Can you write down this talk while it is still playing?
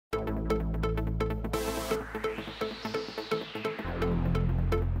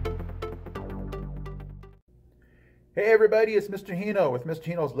Hey everybody, it's Mr. Hino with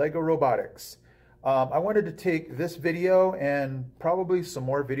Mr. Hino's Lego Robotics. I wanted to take this video and probably some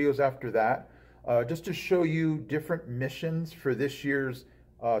more videos after that just to show you different missions for this year's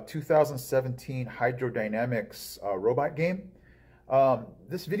 2017 Hydrodynamics robot game.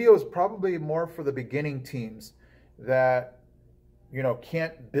 This video is probably more for the beginning teams that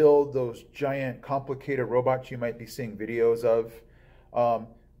can't build those giant complicated robots you might be seeing videos of.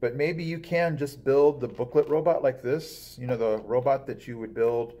 But maybe you can just build the Booklet robot like this, the robot that you would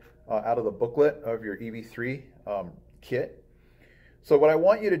build out of the booklet of your EV3 kit. So what I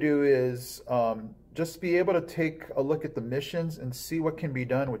want you to do is just be able to take a look at the missions and see what can be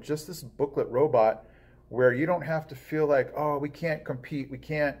done with just this Booklet robot, where you don't have to feel like, oh, we can't compete, we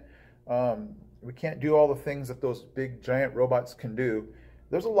can't do all the things that those big giant robots can do.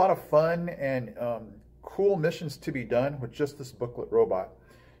 There's a lot of fun and cool missions to be done with just this Booklet robot.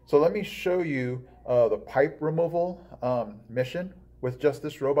 So let me show you the pipe removal mission with just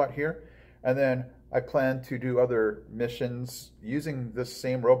this robot here. And then I plan to do other missions using this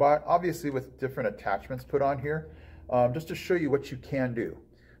same robot, obviously with different attachments put on here, just to show you what you can do.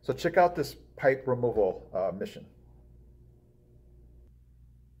 So check out this pipe removal mission.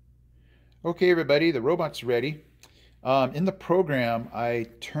 Okay, everybody, the robot's ready. In the program, I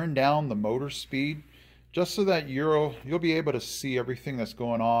turned down the motor speed just so that you'll be able to see everything that's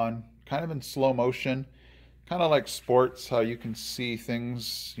going on, kind of in slow motion, kind of like sports, how you can see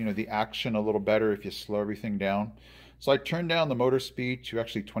things, the action a little better if you slow everything down. So I turned down the motor speed to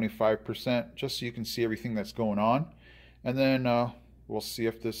actually 25%, just so you can see everything that's going on. And then we'll see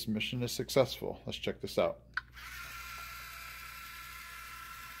if this mission is successful. Let's check this out.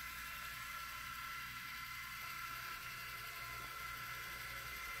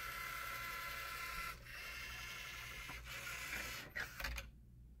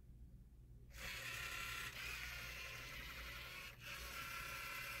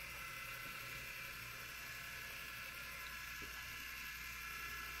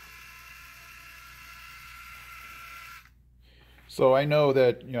 So I know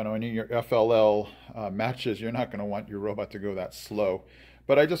that, in your FLL matches, you're not going to want your robot to go that slow.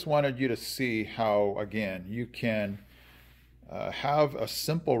 But I just wanted you to see how, again, you can have a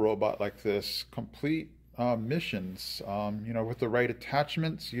simple robot like this complete missions, with the right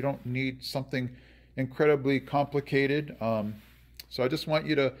attachments. You don't need something incredibly complicated. So I just want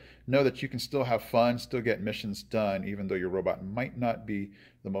you to know that you can still have fun, still get missions done, even though your robot might not be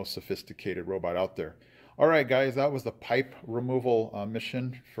the most sophisticated robot out there. All right, guys, that was the pipe removal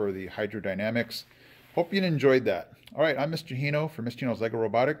mission for the Hydrodynamics. Hope you enjoyed that. All right, I'm Mr. Hino for Mr. Hino's Lego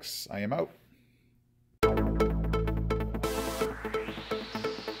Robotics. I am out.